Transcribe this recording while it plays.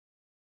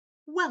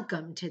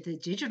Welcome to the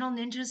Digital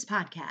Ninjas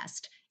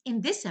podcast. In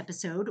this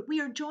episode,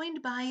 we are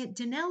joined by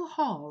Denelle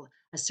Hall,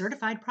 a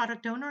certified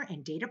product owner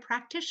and data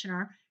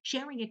practitioner,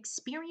 sharing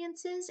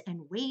experiences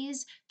and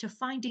ways to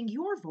finding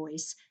your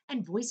voice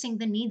and voicing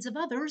the needs of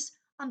others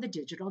on the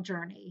digital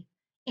journey.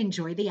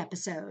 Enjoy the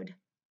episode.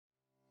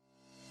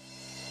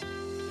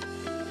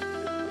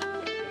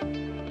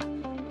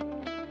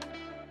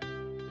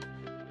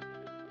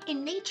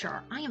 In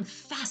nature, I am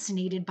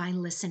fascinated by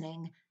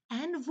listening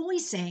and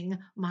voicing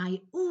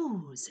my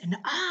oohs and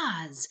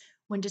ahs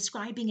when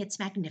describing its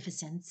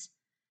magnificence.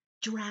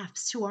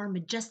 Giraffes, who are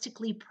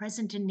majestically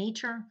present in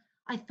nature,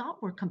 I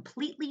thought were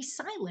completely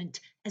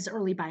silent, as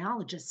early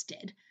biologists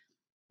did.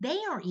 They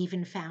are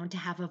even found to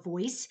have a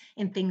voice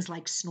in things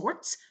like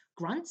snorts,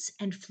 grunts,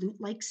 and flute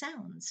like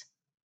sounds.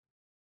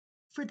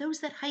 For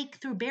those that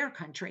hike through bear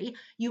country,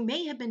 you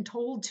may have been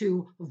told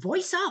to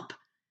voice up,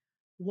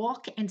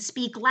 walk and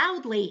speak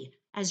loudly,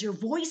 as your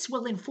voice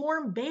will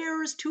inform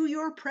bears to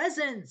your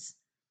presence.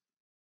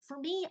 For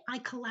me, I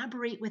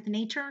collaborate with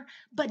nature,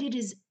 but it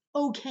is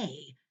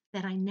okay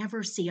that I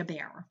never see a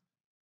bear.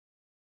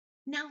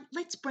 Now,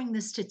 let's bring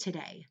this to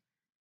today.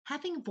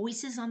 Having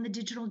voices on the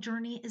digital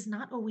journey is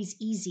not always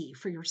easy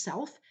for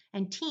yourself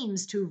and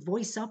teams to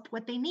voice up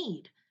what they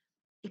need.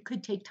 It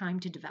could take time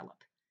to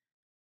develop.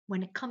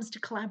 When it comes to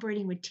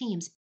collaborating with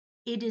teams,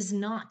 it is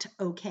not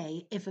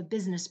okay if a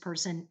business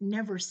person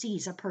never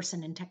sees a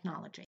person in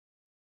technology.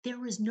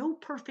 There is no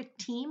perfect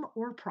team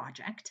or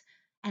project,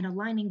 and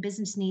aligning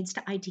business needs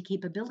to IT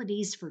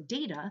capabilities for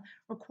data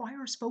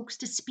requires folks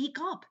to speak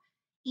up,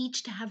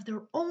 each to have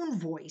their own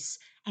voice,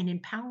 and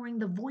empowering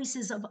the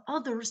voices of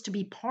others to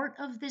be part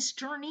of this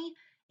journey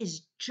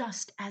is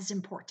just as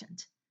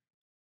important.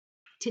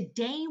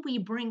 Today, we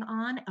bring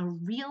on a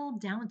real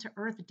down to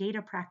earth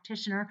data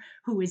practitioner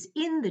who is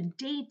in the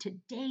day to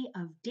day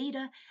of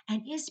data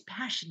and is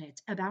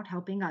passionate about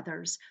helping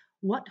others.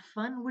 What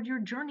fun would your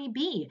journey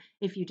be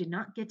if you did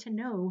not get to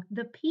know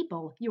the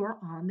people you are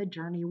on the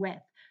journey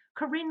with?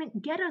 Corinne,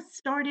 get us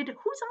started.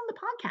 Who's on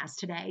the podcast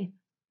today?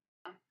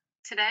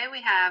 Today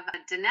we have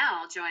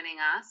Denelle joining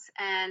us,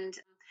 and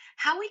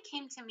how we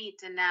came to meet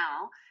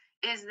Denelle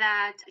is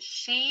that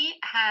she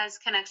has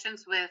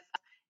connections with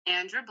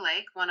Andrew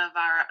Blake, one of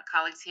our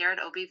colleagues here at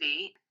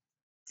OBV.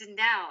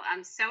 Denelle,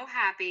 I'm so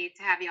happy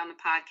to have you on the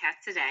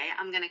podcast today.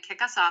 I'm going to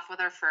kick us off with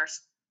our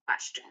first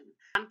question.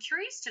 I'm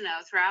curious to know,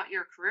 throughout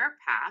your career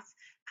path,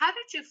 how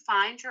did you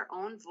find your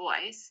own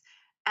voice,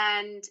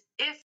 and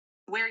if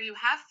where you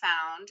have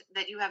found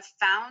that you have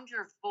found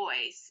your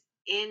voice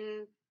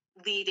in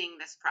leading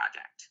this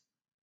project?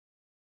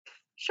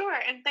 Sure,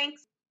 and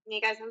thanks, you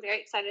guys. I'm very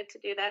excited to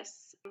do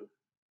this.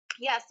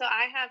 Yeah, so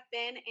I have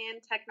been in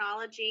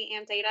technology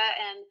and data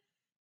and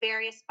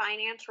various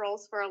finance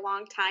roles for a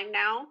long time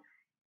now.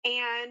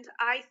 And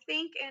I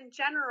think in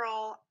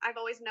general, I've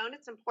always known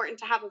it's important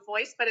to have a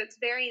voice, but it's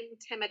very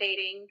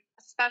intimidating,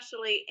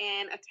 especially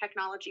in a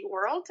technology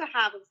world, to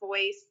have a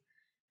voice.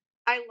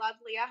 I love,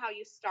 Leah, how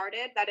you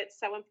started that it's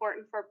so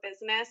important for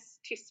business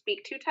to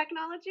speak to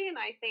technology. And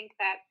I think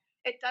that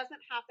it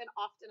doesn't happen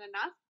often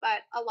enough,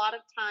 but a lot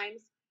of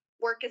times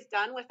work is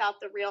done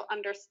without the real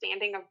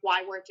understanding of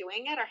why we're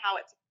doing it or how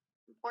it's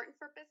important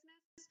for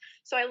business.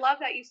 So I love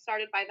that you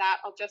started by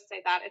that. I'll just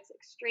say that it's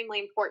extremely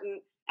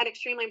important and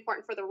extremely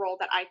important for the role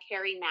that I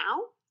carry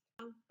now.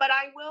 But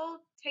I will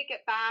take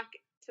it back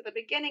to the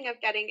beginning of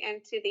getting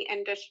into the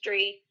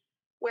industry,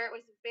 where it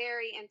was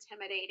very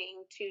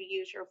intimidating to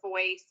use your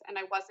voice. And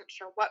I wasn't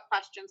sure what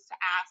questions to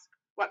ask,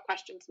 what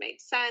questions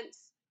made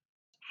sense,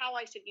 how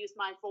I should use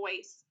my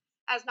voice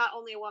as not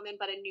only a woman,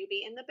 but a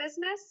newbie in the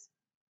business.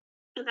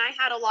 And I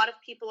had a lot of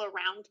people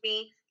around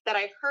me that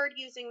I heard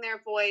using their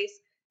voice,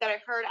 that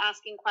I heard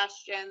asking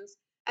questions,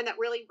 and that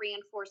really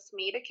reinforced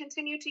me to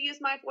continue to use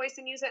my voice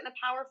and use it in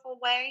a powerful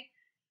way.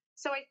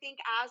 So I think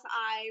as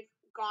I've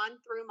gone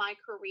through my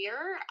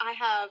career, I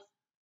have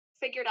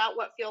figured out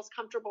what feels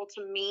comfortable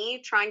to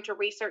me, trying to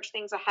research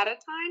things ahead of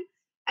time,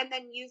 and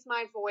then use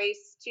my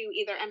voice to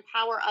either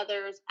empower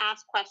others,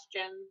 ask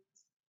questions,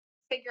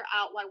 figure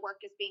out why work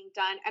is being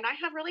done. And I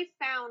have really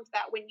found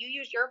that when you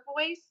use your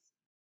voice,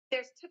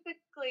 there's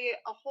typically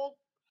a whole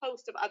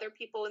host of other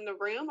people in the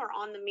room or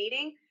on the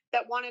meeting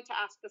that wanted to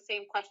ask the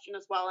same question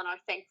as well and are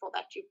thankful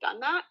that you've done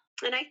that.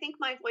 And I think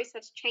my voice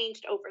has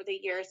changed over the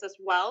years as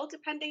well,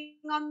 depending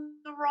on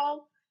the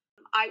role.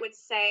 I would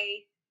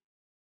say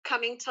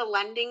coming to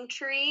Lending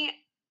Tree,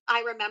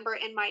 I remember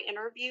in my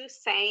interview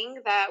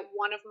saying that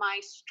one of my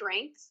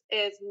strengths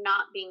is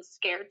not being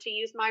scared to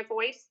use my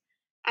voice.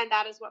 And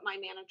that is what my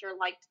manager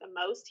liked the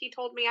most, he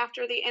told me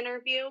after the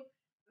interview.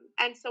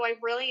 And so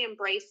I've really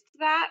embraced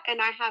that, and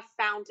I have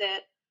found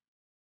it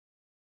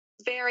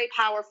very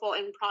powerful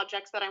in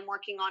projects that I'm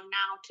working on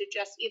now to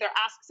just either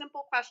ask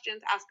simple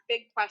questions, ask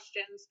big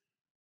questions,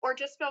 or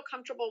just feel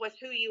comfortable with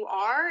who you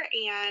are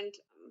and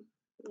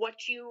what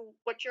you're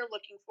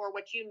looking for,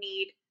 what you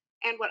need,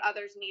 and what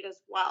others need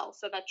as well,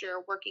 so that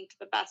you're working to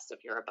the best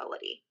of your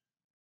ability.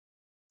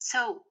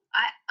 So,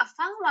 a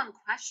follow on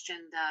question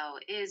though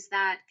is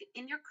that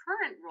in your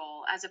current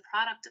role as a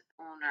product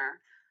owner,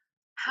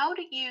 how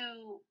do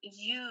you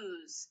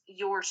use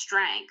your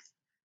strength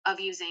of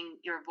using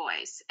your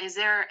voice? Is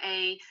there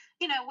a,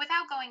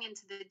 without going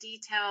into the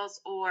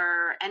details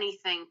or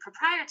anything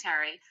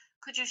proprietary,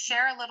 could you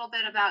share a little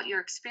bit about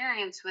your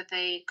experience with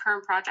a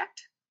current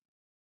project?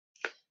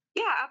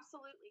 Yeah,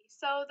 absolutely.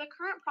 So the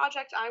current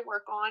project I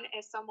work on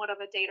is somewhat of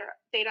a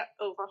data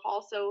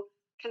overhaul. So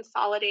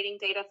consolidating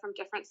data from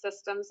different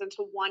systems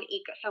into one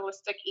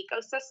holistic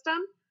ecosystem,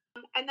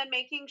 and then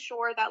making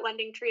sure that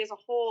Lending Tree as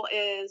a whole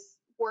is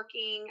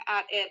working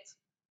at its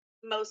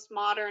most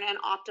modern and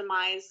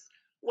optimized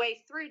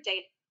way through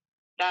data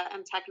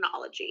and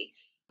technology.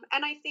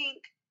 And I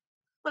think,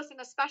 listen,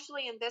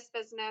 especially in this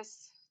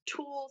business,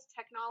 tools,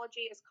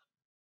 technology is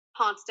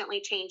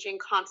constantly changing,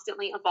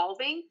 constantly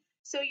evolving.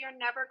 So you're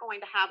never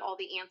going to have all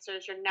the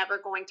answers. You're never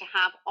going to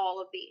have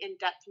all of the in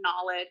depth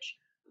knowledge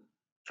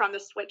from the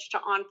switch to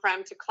on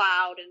prem to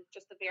cloud and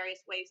just the various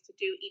ways to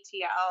do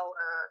ETL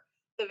or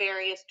the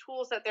various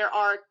tools that there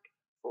are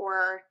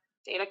for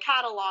data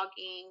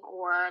cataloging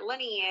or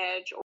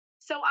lineage.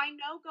 So I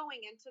know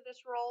going into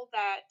this role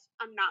that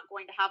I'm not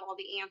going to have all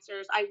the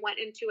answers. I went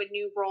into a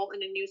new role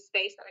in a new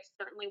space that I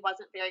certainly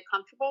wasn't very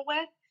comfortable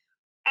with.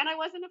 And I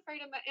wasn't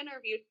afraid in the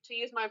interview to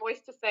use my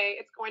voice to say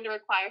it's going to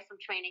require some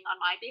training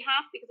on my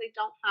behalf because I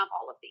don't have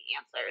all of the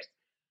answers.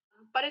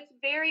 But it's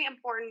very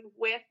important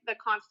with the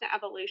constant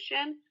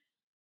evolution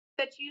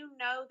that you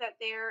know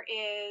that there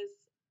is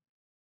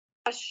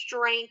a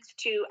strength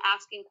to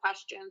asking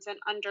questions and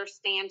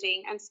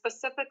understanding. And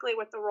specifically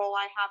with the role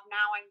I have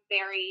now, I'm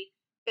very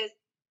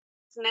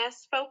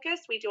business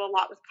focused. We do a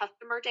lot with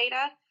customer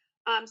data.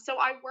 So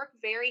I work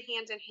very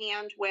hand in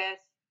hand with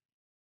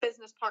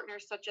business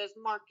partners such as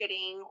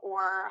marketing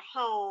or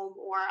home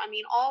or I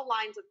mean all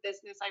lines of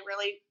business.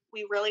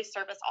 We really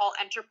service all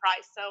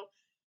enterprise. So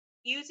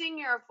using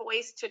your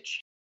voice to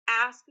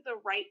ask the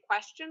right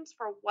questions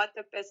for what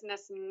the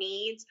business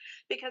needs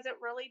because it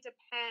really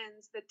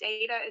depends. The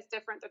data is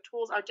different, the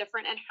tools are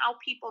different, and how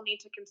people need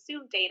to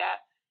consume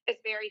data is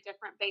very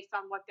different based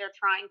on what they're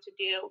trying to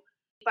do.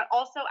 But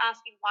also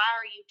asking, why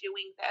are you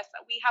doing this?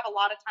 We have a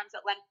lot of times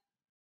at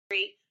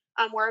Lending,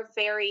 we're a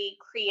very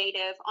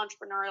creative,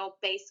 entrepreneurial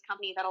based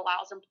company that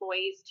allows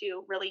employees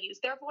to really use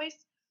their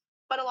voice.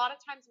 But a lot of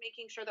times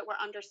making sure that we're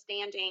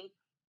understanding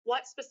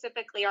what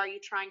specifically are you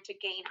trying to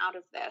gain out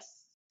of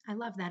this. I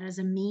love that as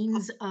a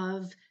means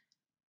of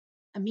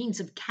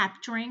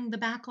capturing the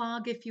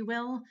backlog, if you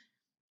will,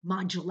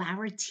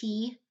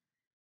 modularity.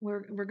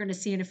 We're going to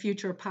see in a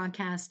future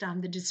podcast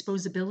the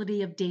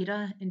disposability of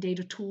data and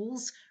data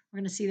tools. We're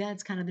going to see that.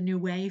 It's kind of the new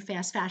way,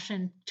 fast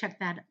fashion. Check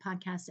that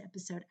podcast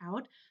episode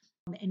out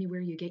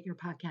anywhere you get your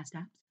podcast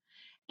apps.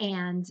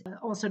 And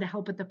also to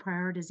help with the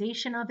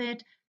prioritization of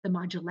it, the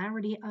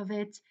modularity of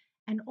it.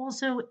 And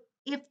also,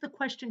 if the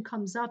question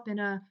comes up in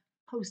a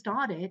post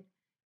audit,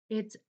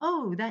 it's,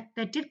 oh,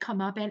 that did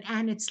come up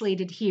and it's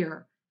slated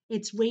here.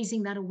 It's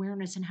raising that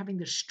awareness and having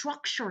the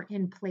structure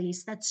in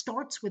place that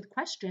starts with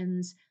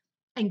questions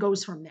and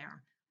goes from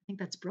there. I think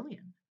that's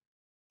brilliant.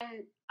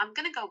 And I'm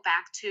going to go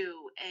back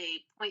to a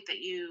point that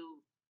you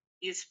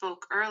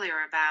spoke earlier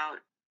about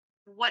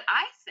what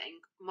I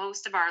think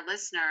most of our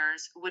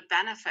listeners would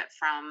benefit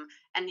from,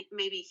 and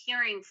maybe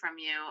hearing from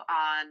you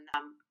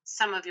on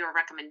some of your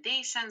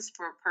recommendations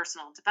for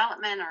personal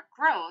development or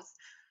growth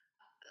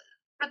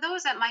for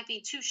those that might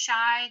be too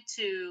shy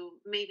to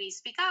maybe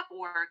speak up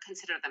or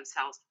consider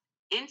themselves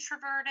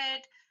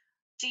introverted.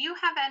 Do you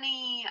have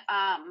any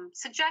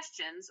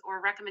suggestions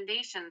or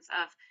recommendations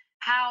of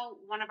how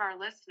one of our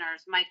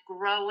listeners might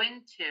grow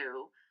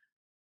into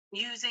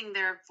using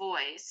their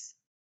voice?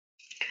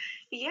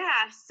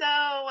 Yeah,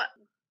 so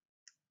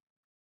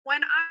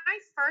when I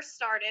first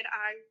started,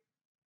 I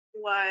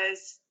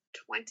was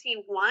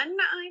 21,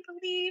 I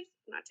believe.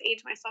 Not to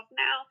age myself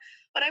now,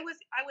 but I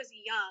was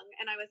young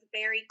and I was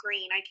very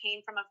green. I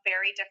came from a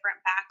very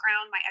different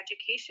background. My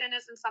education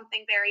is in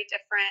something very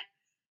different,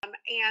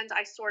 and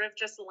I sort of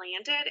just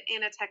landed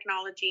in a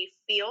technology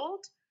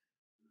field.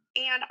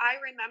 And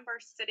I remember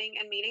sitting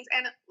in meetings,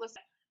 and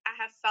listen, I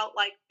have felt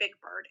like Big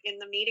Bird in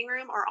the meeting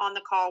room or on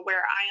the call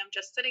where I am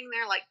just sitting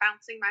there, like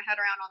bouncing my head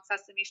around on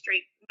Sesame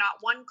Street, not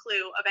one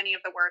clue of any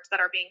of the words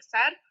that are being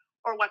said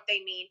or what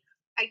they mean.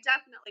 I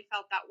definitely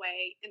felt that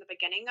way in the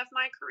beginning of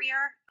my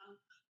career.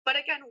 But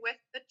again, with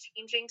the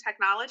changing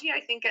technology,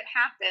 I think it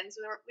happens.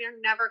 We're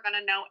never going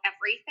to know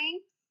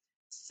everything.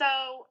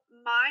 So,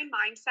 my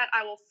mindset,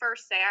 I will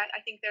first say,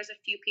 I think there's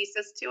a few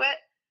pieces to it.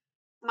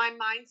 My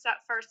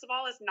mindset, first of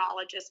all, is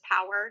knowledge is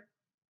power.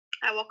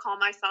 I will call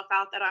myself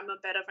out that I'm a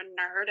bit of a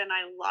nerd and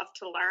I love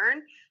to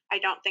learn. I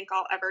don't think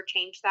I'll ever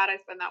change that.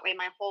 I've been that way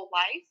my whole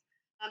life.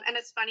 And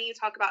it's funny you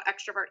talk about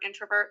extrovert,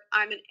 introvert.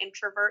 I'm an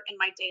introvert in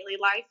my daily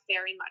life,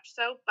 very much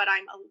so, but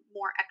I'm a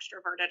more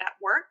extroverted at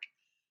work.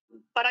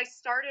 But I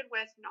started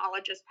with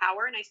knowledge is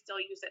power and I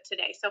still use it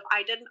today. So if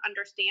I didn't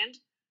understand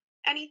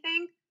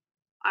anything,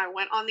 I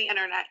went on the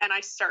internet and I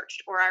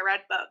searched or I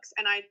read books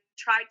and I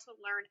tried to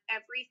learn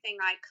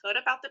everything I could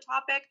about the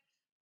topic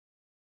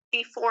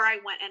before I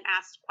went and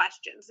asked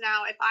questions.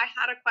 Now, if I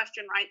had a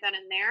question right then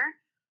and there,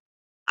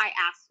 I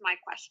asked my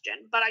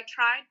question. But I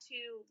tried to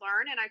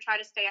learn and I try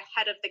to stay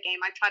ahead of the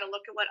game. I try to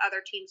look at what other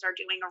teams are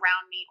doing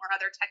around me or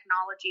other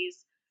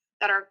technologies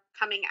that are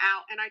coming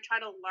out, and I try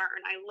to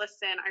learn. I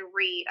listen, I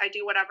read, I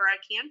do whatever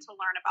I can to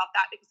learn about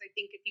that, because I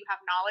think if you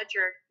have knowledge,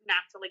 you're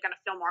naturally going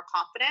to feel more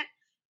confident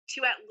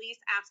to at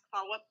least ask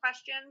follow-up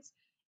questions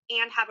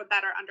and have a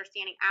better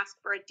understanding. Ask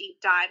for a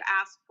deep dive,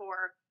 ask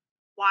for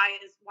why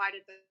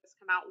did this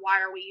come out? Why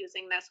are we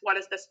using this? What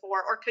is this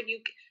for? Or could you,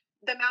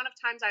 the amount of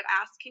times I've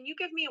asked, can you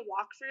give me a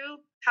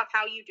walkthrough of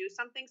how you do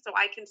something so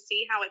I can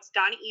see how it's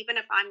done, even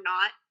if I'm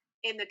not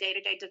in the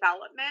day-to-day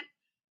development?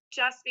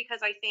 Just because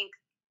I think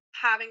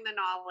having the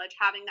knowledge,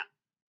 having the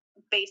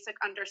basic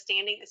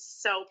understanding is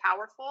so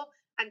powerful,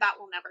 and that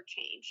will never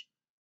change.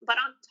 But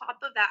on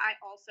top of that, I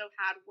also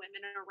had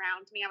women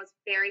around me. I was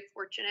very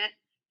fortunate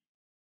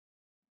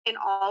in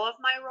all of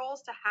my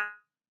roles to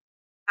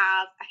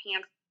have a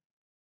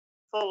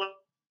handful of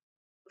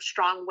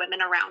strong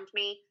women around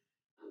me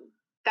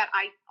that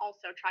I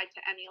also tried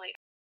to emulate.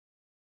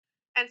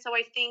 And so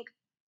I think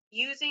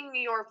using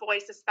your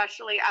voice,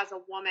 especially as a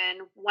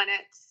woman,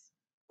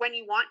 when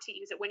you want to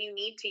use it, when you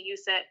need to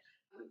use it,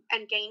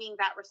 and gaining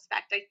that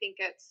respect, I think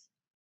it's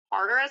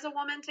harder as a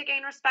woman to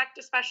gain respect,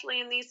 especially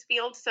in these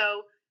fields.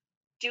 So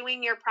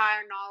doing your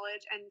prior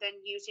knowledge and then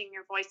using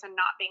your voice and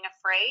not being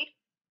afraid,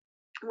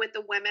 with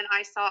the women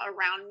I saw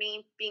around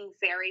me being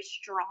very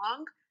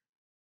strong,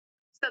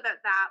 so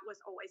that was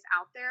always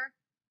out there.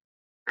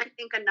 I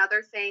think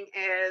another thing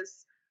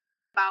is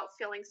about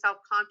feeling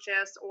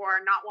self-conscious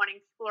or not wanting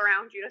people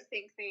around you to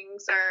think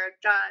things or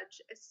judge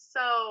is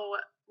so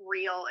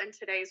real in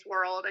today's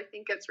world. I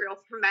think it's real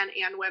for men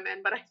and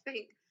women, but I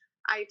think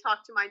I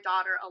talk to my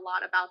daughter a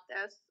lot about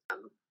this.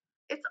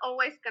 It's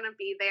always going to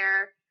be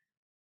there.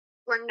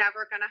 We're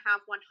never going to have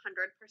 100%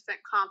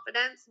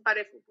 confidence, but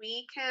if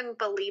we can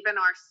believe in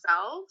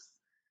ourselves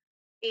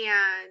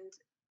and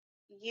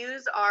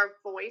use our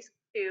voice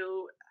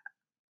to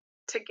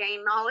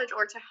gain knowledge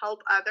or to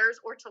help others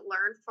or to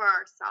learn for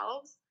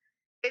ourselves,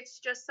 it's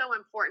just so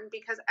important,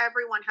 because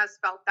everyone has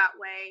felt that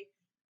way.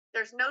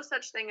 There's no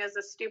such thing as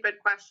a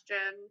stupid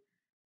question.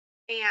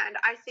 And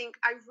I think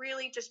I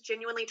really just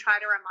genuinely try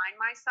to remind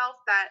myself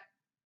that,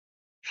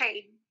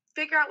 hey,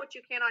 figure out what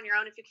you can on your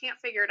own. If you can't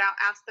figure it out,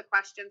 ask the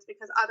questions,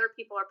 because other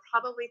people are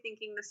probably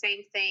thinking the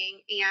same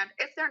thing. And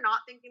if they're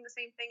not thinking the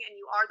same thing and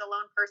you are the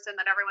lone person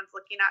that everyone's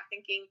looking at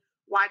thinking,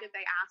 why did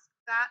they ask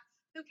that?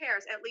 Who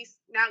cares? At least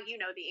now you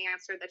know the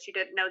answer that you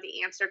didn't know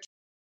the answer to.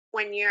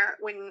 When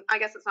I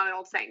guess it's not an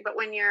old saying, but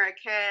when you're a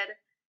kid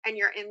and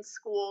you're in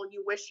school,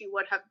 you wish you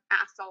would have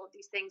asked all of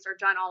these things or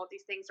done all of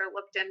these things or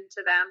looked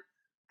into them.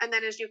 And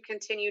then as you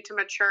continue to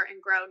mature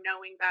and grow,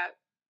 knowing that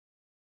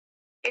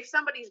if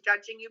somebody's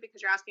judging you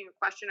because you're asking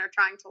a question or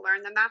trying to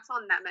learn, then that's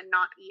on them and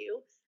not you.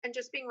 And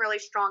just being really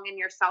strong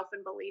in yourself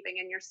and believing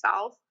in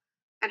yourself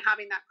and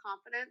having that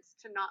confidence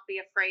to not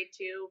be afraid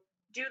to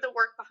do the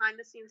work behind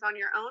the scenes on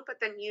your own, but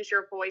then use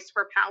your voice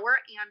for power.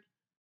 And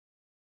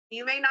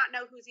you may not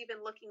know who's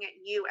even looking at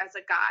you as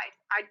a guide.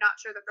 I'm not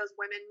sure that those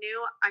women knew.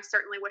 I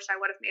certainly wish I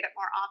would have made it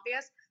more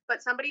obvious,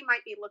 but somebody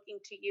might be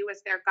looking to you as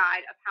their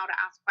guide of how to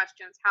ask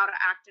questions, how to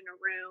act in a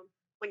room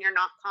when you're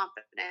not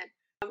confident,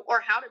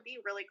 or how to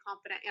be really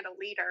confident and a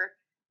leader.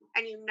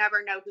 And you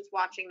never know who's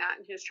watching that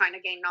and who's trying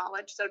to gain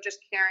knowledge. So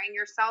just carrying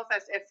yourself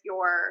as if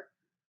you're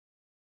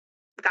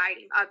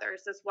guiding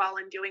others as well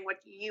and doing what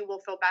you will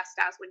feel best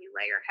as when you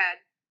lay your head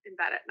in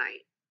bed at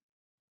night.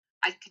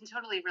 I can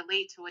totally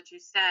relate to what you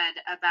said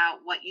about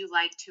what you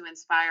like to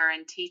inspire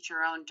and teach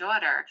your own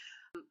daughter.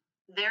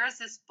 There's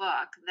this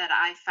book that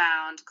I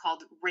found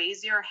called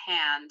Raise Your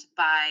Hand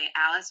by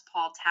Alice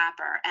Paul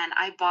Tapper. And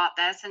I bought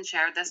this and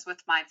shared this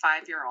with my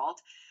 5-year-old.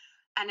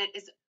 And it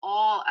is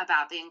all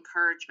about the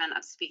encouragement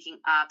of speaking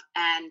up.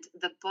 And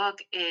the book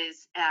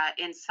is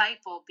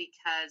insightful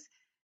because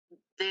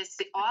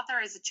the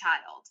author is a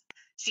child.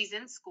 She's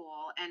in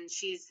school and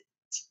she's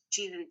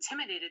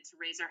intimidated to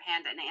raise her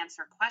hand and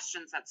answer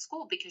questions at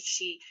school because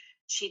she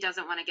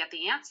doesn't want to get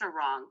the answer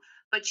wrong.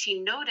 But she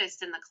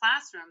noticed in the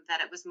classroom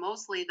that it was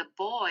mostly the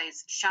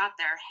boys shot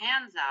their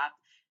hands up.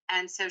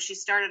 And so she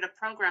started a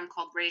program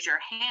called Raise Your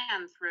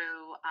Hand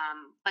through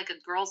like a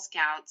Girl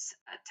Scouts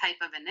type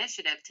of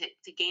initiative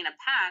to gain a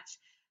patch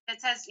that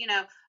says,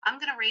 I'm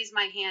going to raise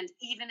my hand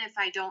even if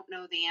I don't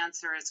know the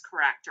answer is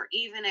correct, or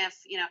even if,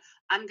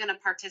 I'm going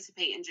to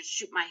participate and just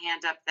shoot my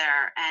hand up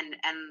there and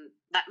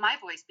let my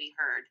voice be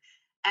heard,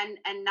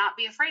 and not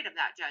be afraid of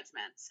that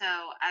judgment. So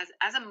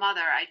as a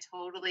mother, I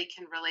totally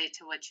can relate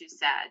to what you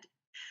said.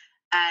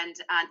 And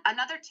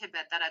another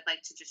tidbit that I'd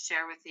like to just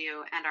share with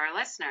you and our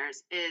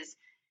listeners is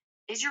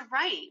you're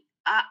right.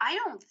 I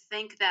don't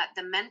think that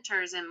the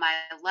mentors in my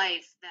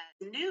life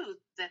that knew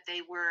that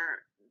they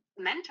were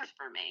mentors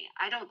for me,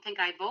 I don't think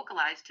I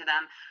vocalized to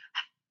them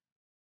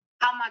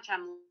how much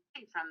I'm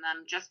learning from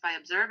them just by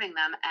observing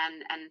them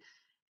and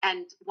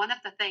And one of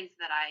the things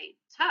that I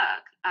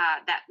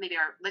took that maybe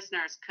our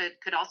listeners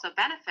could also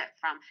benefit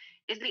from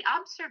is the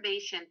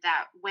observation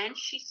that when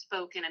she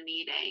spoke in a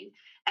meeting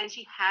and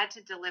she had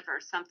to deliver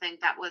something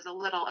that was a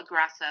little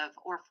aggressive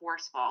or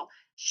forceful,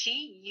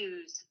 she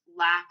used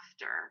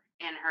laughter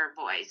in her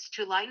voice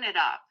to lighten it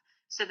up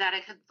so that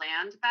it could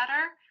land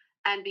better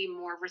and be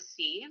more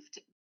received.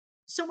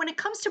 So when it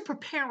comes to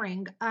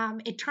preparing,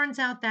 it turns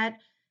out that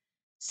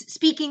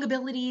speaking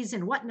abilities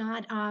and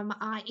whatnot,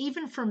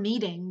 even for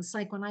meetings,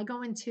 like when I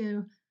go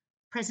into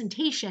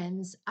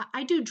presentations,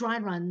 I do dry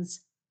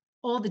runs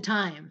all the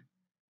time.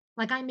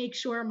 Like I make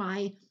sure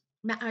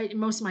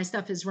most of my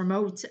stuff is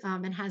remote,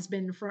 and has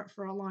been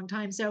for a long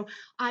time. So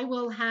I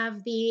will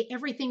have the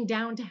everything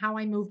down to how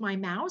I move my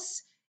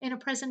mouse in a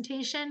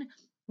presentation,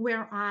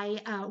 where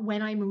I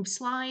when I move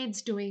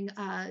slides, doing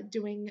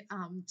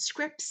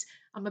scripts.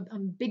 I'm a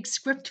big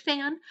script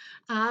fan,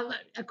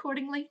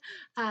 accordingly.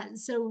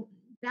 So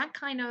that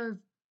kind of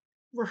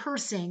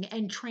rehearsing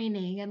and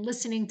training and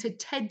listening to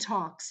TED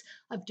Talks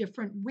of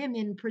different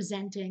women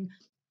presenting,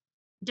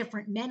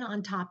 different men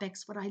on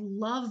topics. What I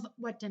love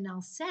what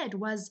Danelle said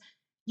was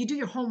you do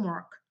your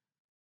homework.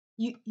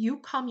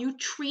 You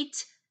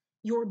treat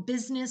your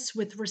business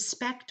with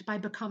respect by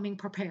becoming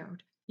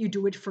prepared. You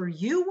do it for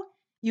you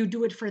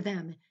do it for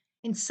them.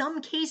 In some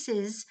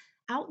cases,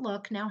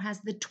 Outlook now has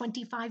the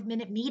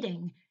 25-minute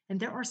meeting, and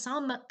there are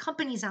some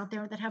companies out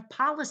there that have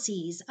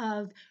policies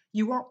of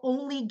you will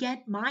only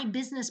get my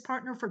business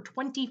partner for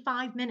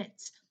 25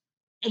 minutes,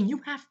 and you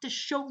have to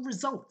show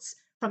results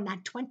from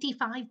that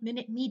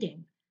 25-minute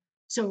meeting.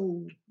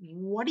 So,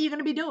 what are you going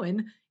to be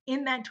doing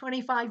in that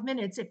 25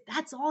 minutes if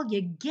that's all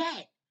you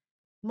get?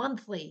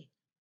 Monthly,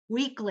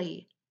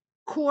 weekly,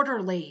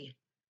 quarterly.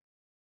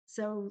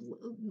 So,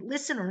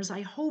 listeners,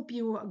 I hope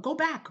you go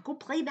back, go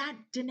play that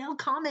Danelle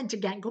comment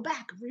again, go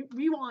back,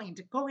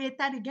 rewind, go hit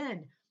that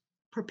again.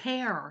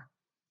 Prepare.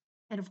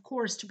 And of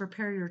course, to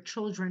prepare your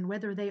children,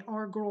 whether they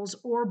are girls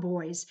or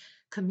boys,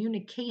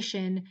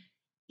 communication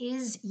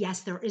is,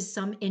 yes, there is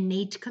some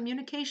innate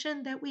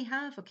communication that we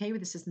have. Okay,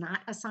 this is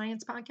not a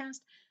science podcast,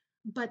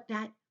 but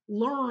that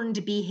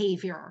learned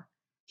behavior,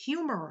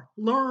 humor,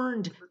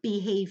 learned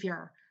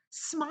behavior,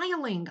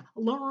 smiling,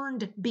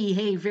 learned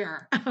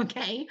behavior.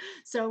 Okay,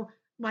 so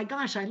my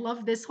gosh, I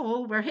love this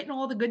whole, we're hitting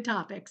all the good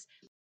topics.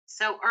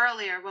 So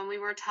earlier, when we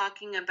were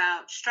talking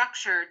about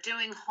structure,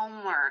 doing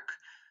homework,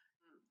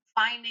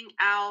 finding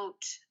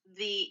out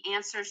the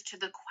answers to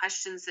the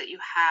questions that you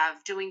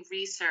have, doing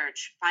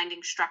research,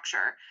 finding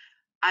structure,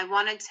 I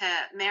wanted to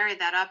marry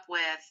that up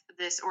with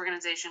this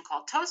organization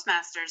called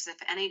Toastmasters, if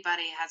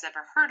anybody has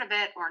ever heard of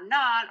it or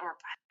not, or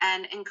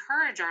and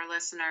encourage our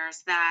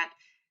listeners that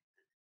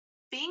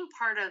being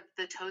part of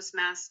the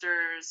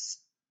Toastmasters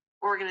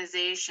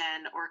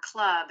organization or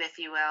club, if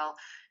you will,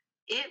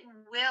 it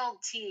will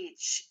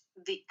teach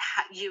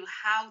you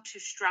how to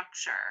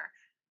structure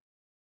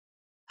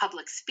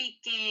public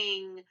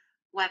speaking,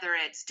 whether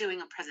it's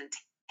doing a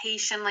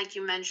presentation, like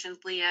you mentioned,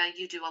 Leah.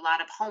 You do a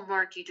lot of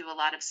homework, you do a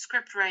lot of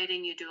script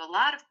writing, you do a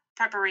lot of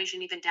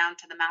preparation, even down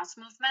to the mouse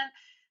movement.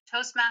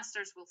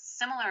 Toastmasters will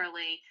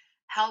similarly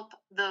help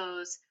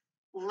those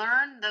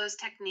learn those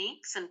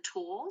techniques and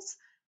tools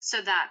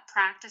so that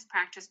practice,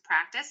 practice,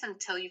 practice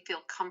until you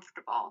feel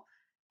comfortable.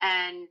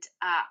 And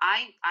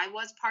I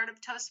was part of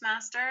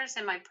Toastmasters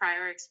in my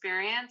prior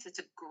experience. It's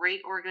a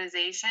great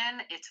organization.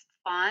 It's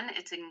fun.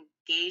 It's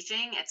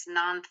engaging. It's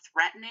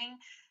non-threatening.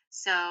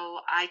 So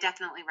I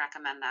definitely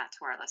recommend that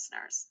to our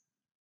listeners.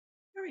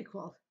 Very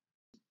cool.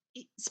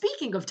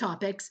 Speaking of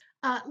topics,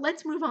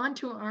 let's move on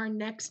to our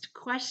next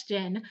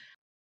question.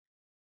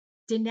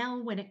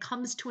 Danelle, when it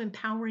comes to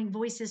empowering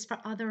voices for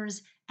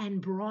others and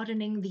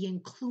broadening the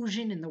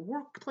inclusion in the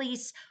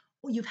workplace,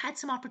 you've had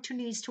some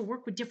opportunities to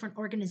work with different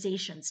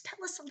organizations. Tell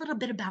us a little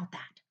bit about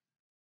that.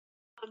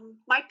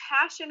 My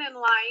passion in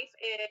life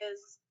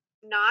is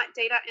not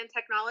data and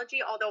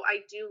technology, although I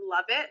do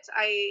love it.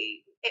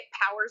 It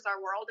powers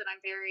our world, and I'm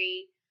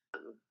very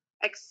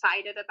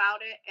excited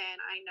about it,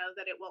 and I know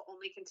that it will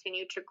only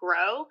continue to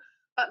grow.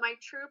 But my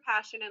true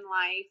passion in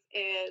life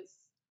is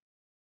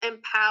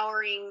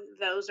empowering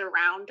those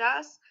around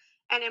us,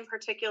 and in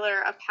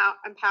particular,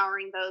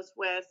 empowering those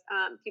with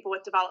people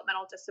with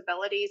developmental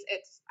disabilities.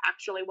 It's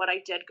actually what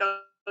I did go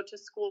to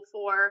school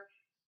for.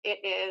 It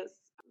is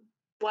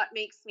what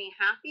makes me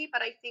happy,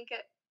 but I think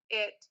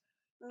it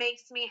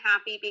makes me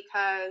happy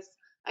because,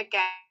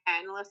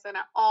 again, listen,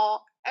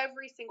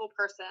 every single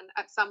person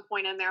at some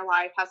point in their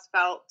life has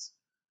felt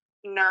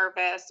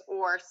nervous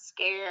or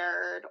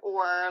scared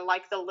or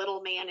like the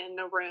little man in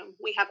the room.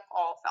 We have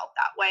all felt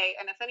that way.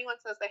 And if anyone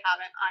says they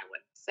haven't, I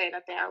would say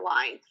that they are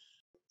lying.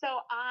 So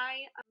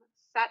I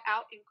set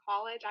out in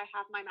college. I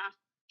have my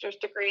master's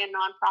degree in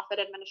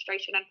nonprofit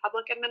administration and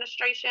public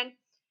administration.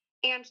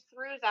 And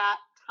through that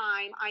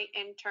time, I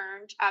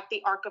interned at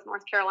the ARC of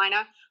North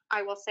Carolina.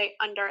 I will say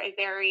under a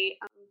very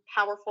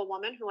powerful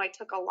woman who I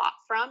took a lot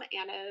from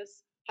and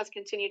has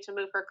continued to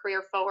move her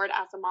career forward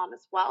as a mom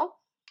as well.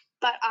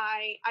 But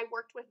I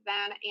worked with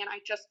them, and I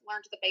just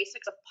learned the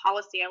basics of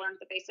policy. I learned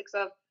the basics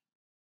of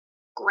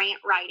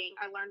grant writing.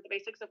 I learned the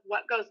basics of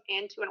what goes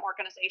into an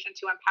organization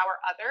to empower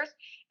others.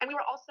 And we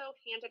were also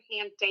hand in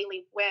hand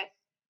daily with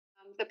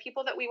the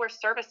people that we were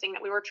servicing,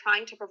 that we were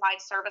trying to provide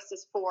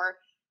services for,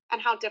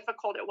 and how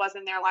difficult it was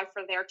in their life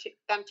for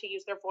them to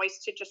use their voice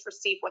to just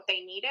receive what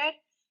they needed.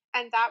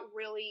 And that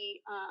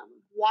really,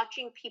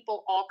 watching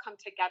people all come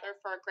together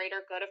for a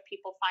greater good of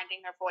people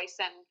finding their voice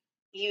and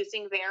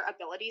using their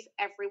abilities.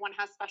 Everyone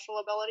has special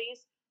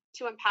abilities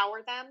to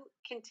empower them,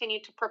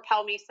 continued to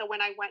propel me. So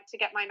when I went to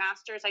get my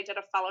master's, I did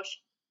a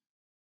fellowship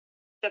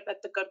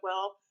at the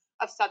Goodwill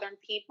of Southern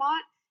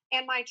Piedmont.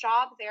 And my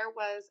job there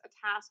was a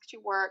task to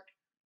work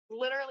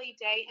literally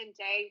day and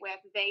day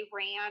with. They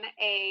ran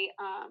a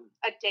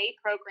day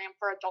program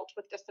for adults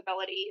with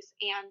disabilities,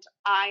 and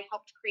I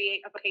helped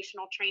create a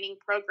vocational training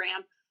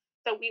program.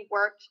 So we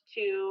worked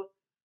to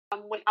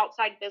with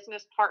outside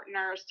business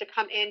partners to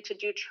come in to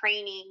do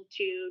training,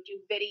 to do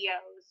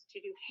videos,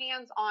 to do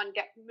hands-on,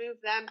 move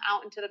them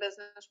out into the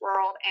business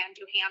world and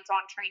do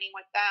hands-on training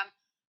with them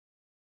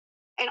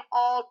in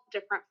all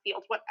different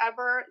fields,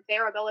 whatever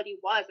their ability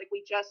was. Like,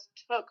 we just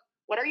took,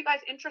 what are you guys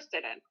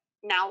interested in?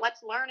 Now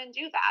let's learn and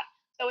do that.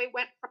 So it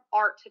went from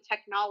art to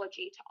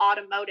technology to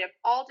automotive,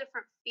 all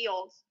different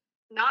fields,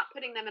 not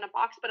putting them in a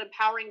box, but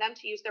empowering them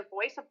to use their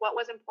voice of what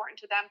was important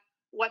to them,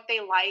 what they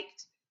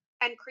liked,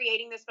 and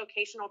creating this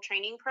vocational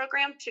training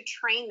program to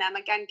train them,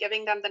 again,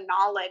 giving them the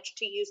knowledge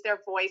to use their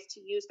voice,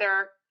 to use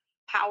their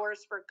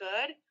powers for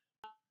good.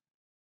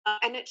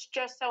 And it's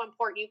just so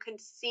important. You can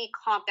see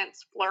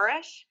confidence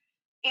flourish.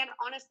 And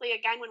honestly,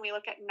 again, when we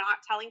look at not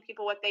telling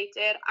people what they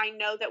did, I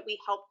know that we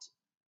helped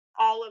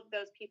all of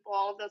those people,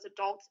 all of those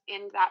adults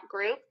in that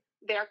group,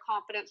 their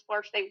confidence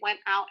flourished. They went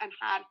out and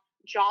had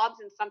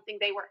jobs in something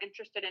they were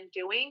interested in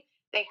doing.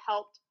 They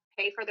helped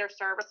pay for their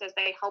services.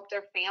 They helped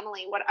their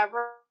family,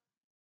 whatever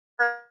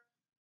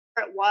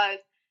it was.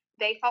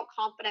 They felt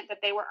confident that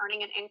they were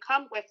earning an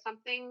income with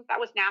something that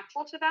was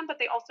natural to them, but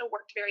they also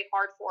worked very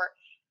hard for.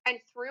 And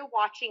through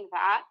watching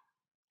that,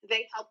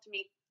 they helped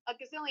me a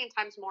gazillion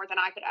times more than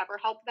I could ever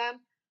help them.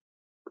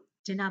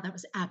 Denelle, that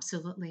was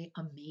absolutely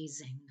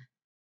amazing.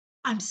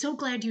 I'm so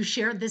glad you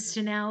shared this,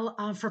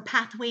 Denelle, for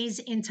pathways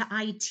into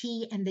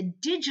IT and the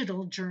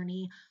digital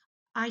journey.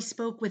 I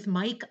spoke with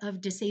Mike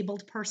of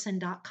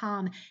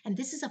disabledperson.com, and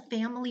this is a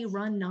family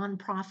run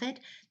nonprofit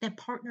that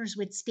partners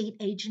with state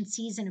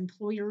agencies and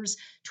employers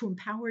to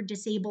empower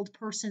disabled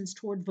persons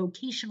toward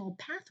vocational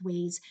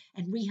pathways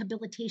and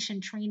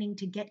rehabilitation training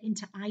to get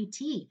into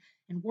IT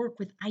and work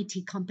with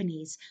IT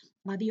companies.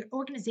 The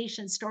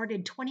organization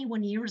started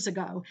 21 years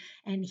ago,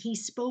 and he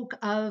spoke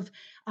of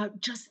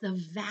just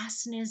the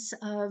vastness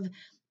of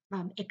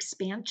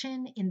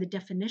expansion in the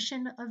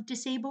definition of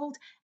disabled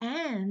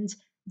and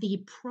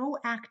the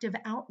proactive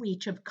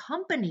outreach of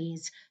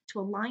companies to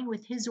align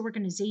with his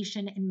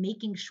organization and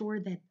making sure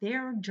that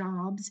their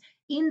jobs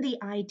in the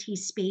IT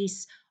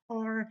space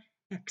are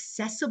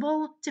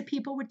accessible to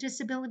people with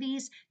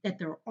disabilities, that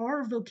there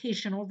are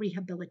vocational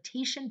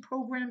rehabilitation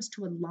programs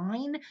to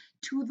align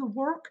to the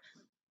work.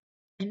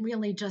 And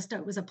really, just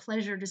it was a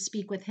pleasure to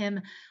speak with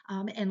him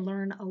and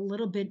learn a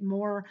little bit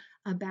more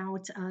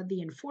about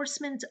the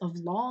enforcement of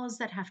laws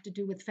that have to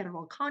do with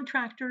federal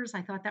contractors.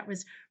 I thought that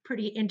was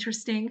pretty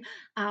interesting.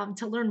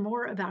 To learn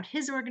more about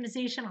his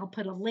organization, I'll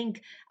put a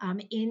link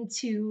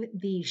into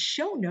the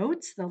show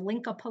notes, the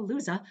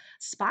Linkapalooza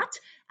spot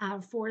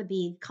for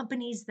the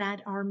companies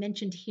that are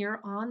mentioned here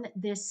on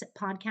this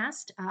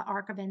podcast,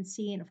 Arc of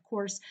NC, and of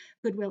course,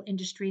 Goodwill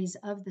Industries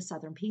of the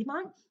Southern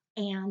Piedmont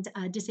and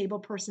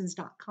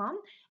disabledpersons.com.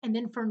 And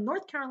then for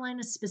North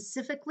Carolina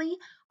specifically,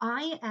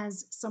 I,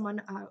 as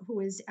someone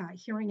who is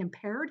hearing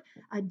impaired,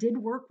 did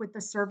work with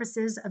the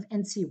services of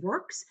NC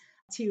Works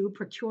to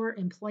procure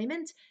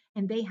employment,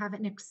 and they have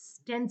an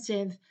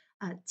extensive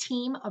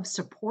team of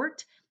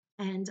support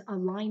and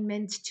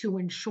alignment to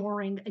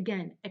ensuring,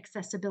 again,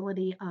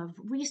 accessibility of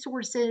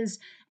resources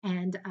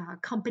and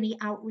company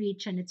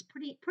outreach. And it's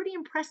pretty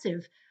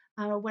impressive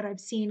what I've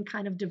seen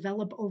kind of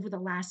develop over the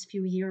last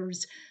few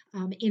years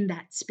in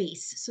that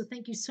space. So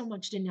thank you so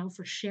much, Denelle,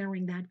 for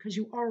sharing that, because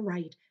you are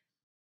right.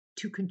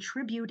 To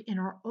contribute in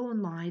our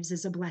own lives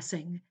is a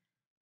blessing.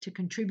 To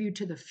contribute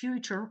to the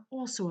future,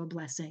 also a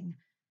blessing.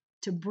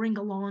 To bring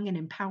along and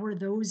empower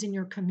those in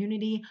your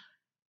community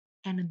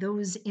and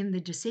those in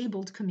the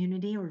disabled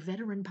community or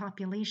veteran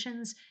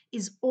populations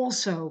is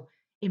also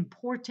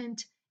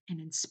important and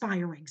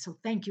inspiring. So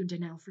thank you,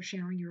 Denelle, for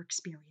sharing your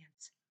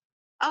experience.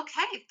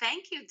 Okay,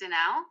 thank you,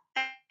 Denelle.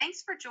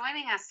 Thanks for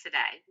joining us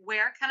today.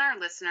 Where can our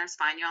listeners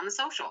find you on the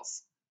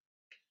socials?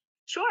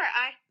 Sure.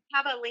 I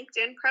have a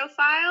LinkedIn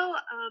profile.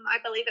 I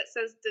believe it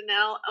says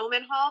Denelle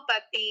Omenhall,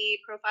 but the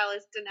profile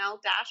is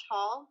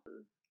Denelle-Hall.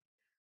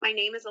 My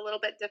name is a little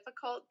bit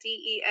difficult,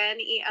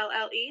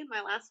 Denelle.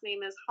 My last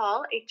name is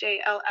Hall,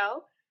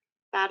 Hall.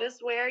 That is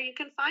where you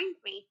can find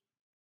me.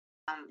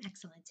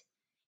 Excellent.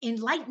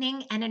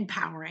 Enlightening and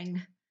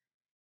empowering.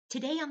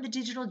 Today on the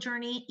digital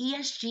journey,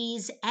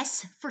 ESG's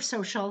S for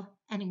social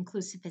and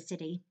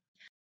inclusivity.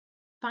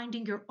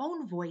 Finding your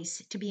own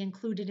voice to be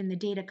included in the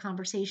data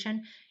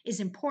conversation is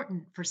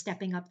important for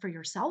stepping up for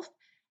yourself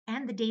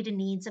and the data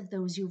needs of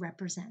those you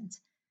represent.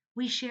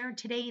 We shared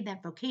today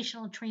that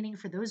vocational training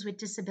for those with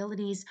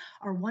disabilities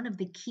are one of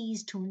the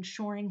keys to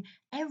ensuring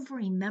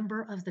every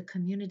member of the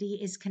community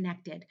is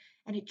connected,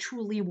 and it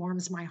truly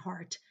warms my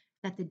heart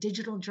that the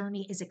digital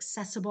journey is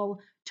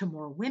accessible to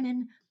more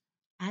women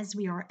as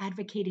we are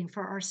advocating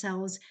for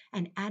ourselves,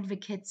 and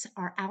advocates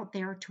are out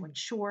there to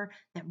ensure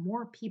that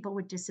more people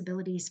with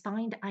disabilities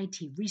find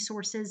IT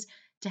resources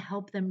to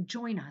help them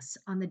join us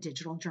on the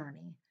digital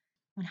journey,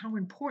 and how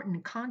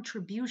important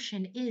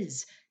contribution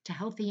is to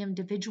healthy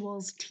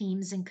individuals,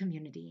 teams, and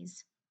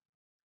communities.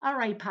 All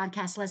right,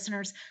 podcast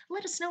listeners,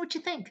 let us know what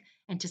you think.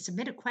 And to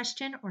submit a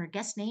question or a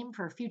guest name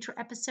for a future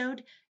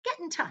episode, get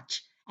in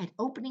touch at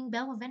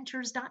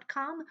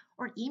openingbellventures.com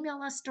or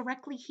email us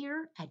directly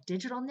here at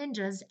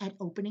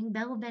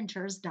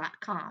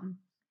digitalninjas@openingbellventures.com.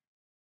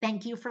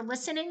 Thank you for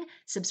listening.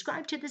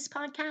 Subscribe to this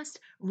podcast,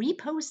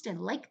 repost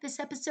and like this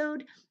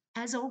episode.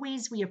 As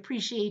always, we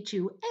appreciate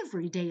you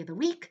every day of the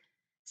week.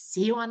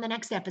 See you on the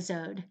next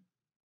episode.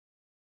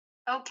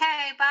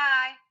 Okay,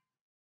 bye.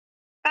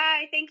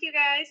 Bye. Thank you,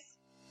 guys.